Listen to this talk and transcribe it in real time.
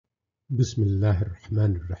Bismillahir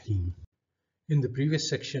Rahmanir Rahim. In the previous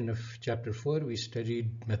section of chapter 4, we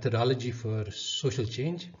studied methodology for social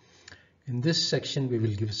change. In this section, we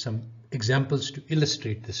will give some examples to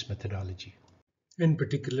illustrate this methodology. In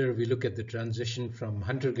particular, we look at the transition from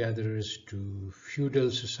hunter-gatherers to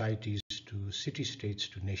feudal societies to city-states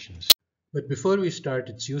to nations. But before we start,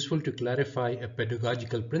 it's useful to clarify a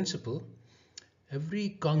pedagogical principle.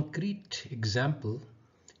 Every concrete example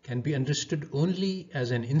can be understood only as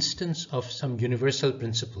an instance of some universal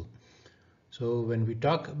principle. So when we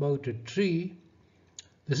talk about a tree,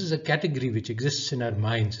 this is a category which exists in our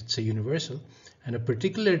minds. It's a universal, and a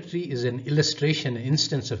particular tree is an illustration, an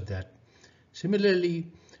instance of that. Similarly,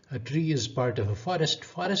 a tree is part of a forest.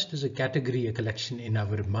 Forest is a category, a collection in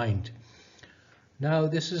our mind. Now,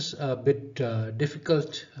 this is a bit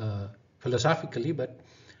difficult philosophically, but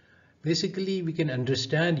basically, we can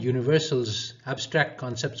understand universals, abstract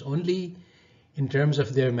concepts, only in terms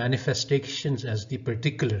of their manifestations as the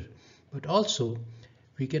particular. But also,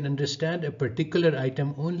 we can understand a particular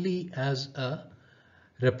item only as a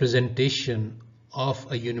representation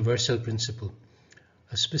of a universal principle.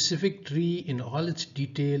 A specific tree in all its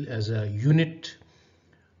detail as a unit,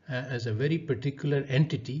 as a very particular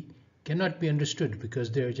entity, cannot be understood because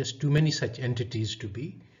there are just too many such entities to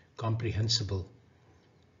be comprehensible.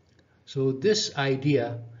 So this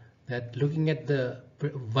idea that looking at the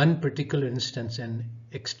one particular instance and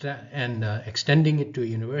extending it to a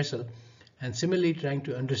universal, and similarly trying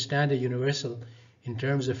to understand a universal in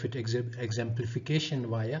terms of its exemplification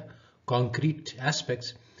via concrete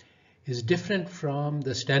aspects, is different from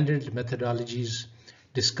the standard methodologies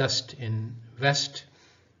discussed in West,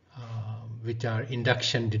 which are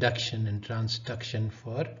induction, deduction, and transduction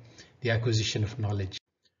for the acquisition of knowledge.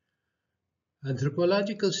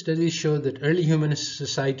 Anthropological studies show that early human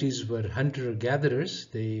societies were hunter-gatherers.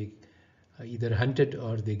 They either hunted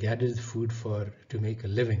or they gathered food to make a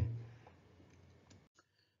living.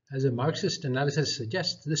 As a Marxist analysis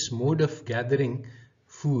suggests, this mode of gathering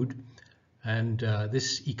food and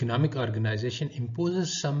this economic organization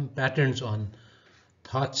imposes some patterns on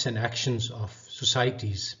thoughts and actions of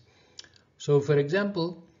societies. So, for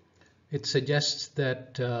example, it suggests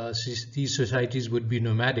that these societies would be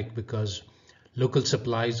nomadic because local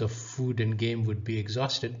supplies of food and game would be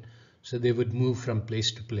exhausted, so they would move from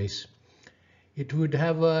place to place. It would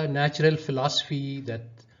have a natural philosophy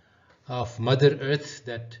of Mother Earth,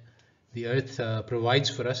 that the earth provides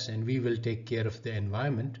for us and we will take care of the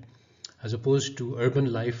environment, as opposed to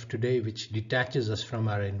urban life today, which detaches us from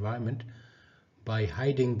our environment by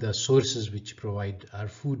hiding the sources which provide our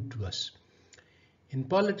food to us. In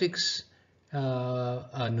politics,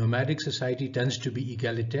 a nomadic society tends to be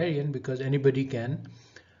egalitarian because anybody can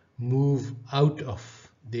move out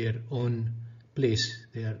of their own place.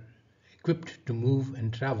 They are equipped to move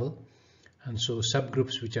and travel, and so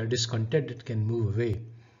subgroups which are discontented can move away.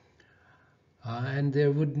 And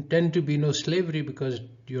there would tend to be no slavery because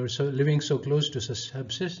you're living so close to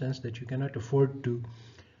subsistence that you cannot afford to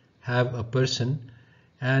have a person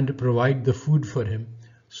and provide the food for him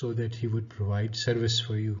so that he would provide service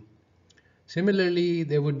for you. Similarly,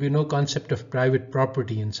 there would be no concept of private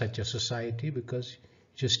property in such a society because you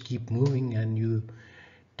just keep moving and you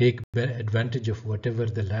take advantage of whatever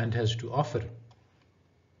the land has to offer.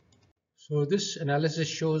 So this analysis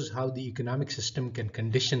shows how the economic system can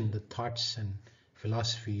condition the thoughts and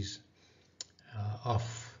philosophies of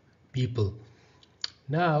people.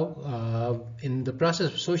 Now, in the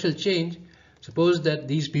process of social change, suppose that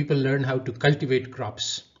these people learn how to cultivate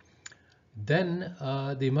crops. Then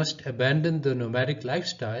they must abandon the nomadic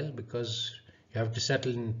lifestyle because you have to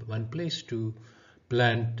settle in one place to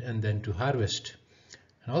plant and then to harvest.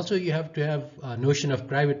 And also you have to have a notion of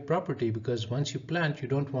private property because once you plant, you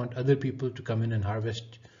don't want other people to come in and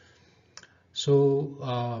harvest.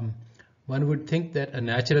 So one would think that a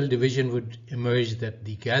natural division would emerge, that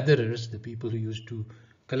the gatherers, the people who used to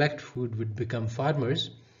collect food, would become farmers,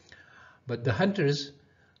 but the hunters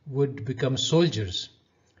would become soldiers.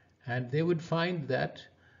 And they would find that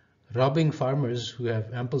robbing farmers who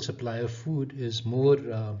have ample supply of food is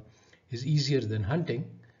easier than hunting.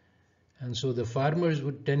 And so the farmers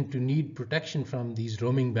would tend to need protection from these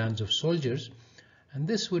roaming bands of soldiers. And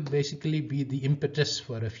this would basically be the impetus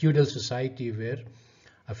for a feudal society where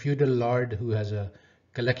a feudal lord who has a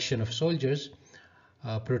collection of soldiers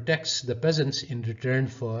protects the peasants in return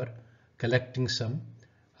for collecting some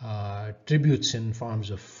tributes in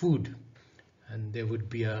forms of food. And there would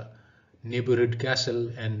be a neighborhood castle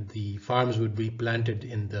and the farms would be planted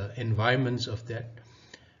in the environments of that.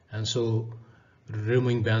 And so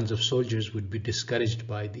roaming bands of soldiers would be discouraged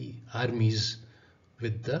by the armies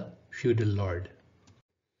with the feudal lord.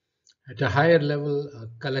 At a higher level, a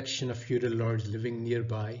collection of feudal lords living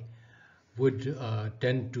nearby would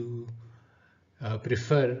tend to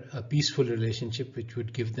prefer a peaceful relationship, which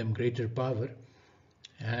would give them greater power.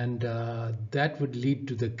 And that would lead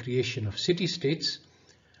to the creation of city-states,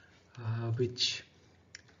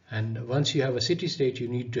 and once you have a city-state, you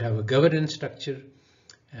need to have a governance structure.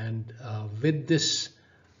 And with this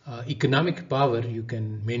economic power, you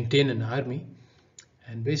can maintain an army.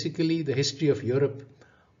 And basically, the history of Europe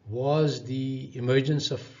was the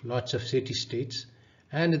emergence of lots of city-states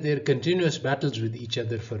and their continuous battles with each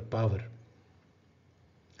other for power.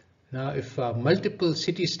 Now, if multiple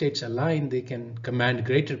city-states align, they can command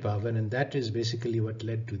greater power, and that is basically what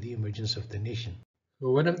led to the emergence of the nation. So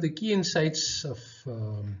one of the key insights of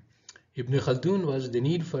Ibn Khaldun was the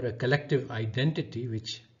need for a collective identity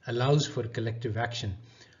which allows for collective action.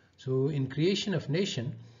 So in creation of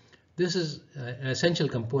nation, this is an essential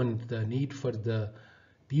component, the need for the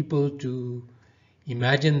people to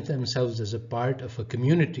imagine themselves as a part of a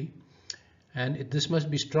community. And this must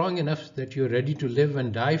be strong enough that you're ready to live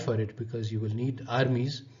and die for it, because you will need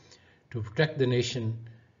armies to protect the nation.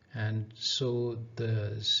 And so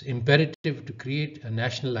the imperative to create a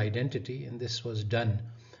national identity, and this was done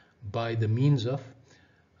by the means of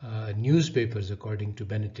newspapers, according to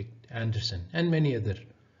Benedict Anderson and many other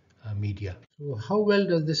media. So how well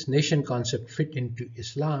does this nation concept fit into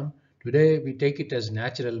Islam? Today we take it as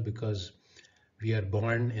natural because we are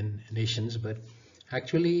born in nations, but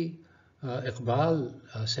actually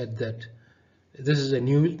Iqbal said that this is a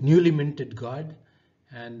newly minted god,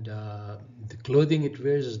 and the clothing it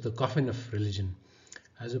wears is the coffin of religion.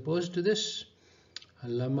 As opposed to this,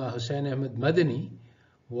 Allama Hussain Ahmad Madani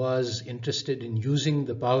was interested in using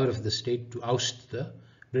the power of the state to oust the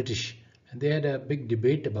British, and they had a big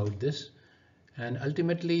debate about this, and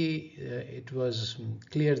ultimately it was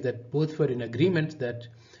clear that both were in agreement that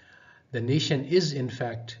the nation is in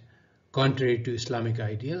fact contrary to Islamic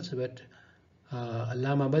ideals, but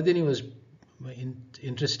Allama Madani was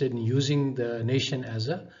interested in using the nation as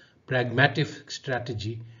a pragmatic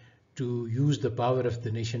strategy to use the power of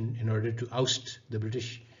the nation in order to oust the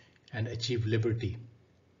British and achieve liberty.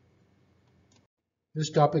 This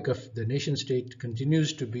topic of the nation state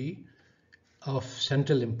continues to be of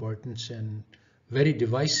central importance and very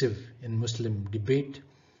divisive in Muslim debate.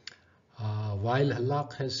 While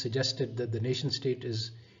Hallaq has suggested that the nation state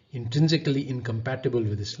is intrinsically incompatible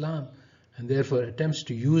with Islam, and therefore attempts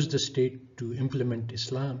to use the state to implement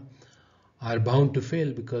Islam are bound to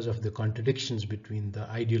fail because of the contradictions between the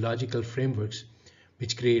ideological frameworks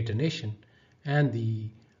which create a nation and the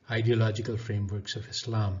ideological frameworks of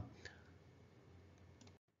Islam.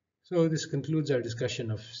 So this concludes our discussion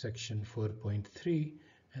of section 4.3,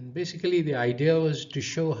 and basically the idea was to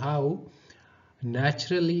show how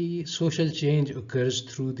naturally social change occurs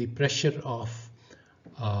through the pressure of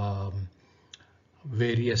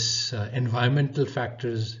various environmental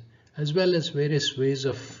factors, as well as various ways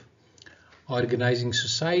of organizing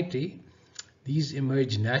society. These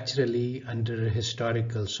emerge naturally under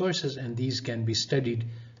historical sources, and these can be studied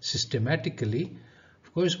systematically.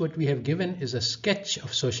 Of course, what we have given is a sketch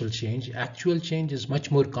of social change. Actual change is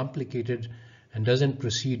much more complicated and doesn't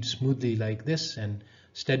proceed smoothly like this, and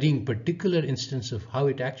studying particular instance of how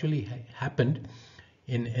it actually happened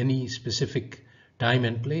in any specific time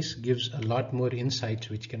and place gives a lot more insights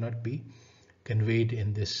which cannot be conveyed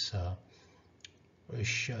in this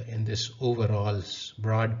overall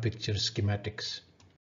broad picture schematics.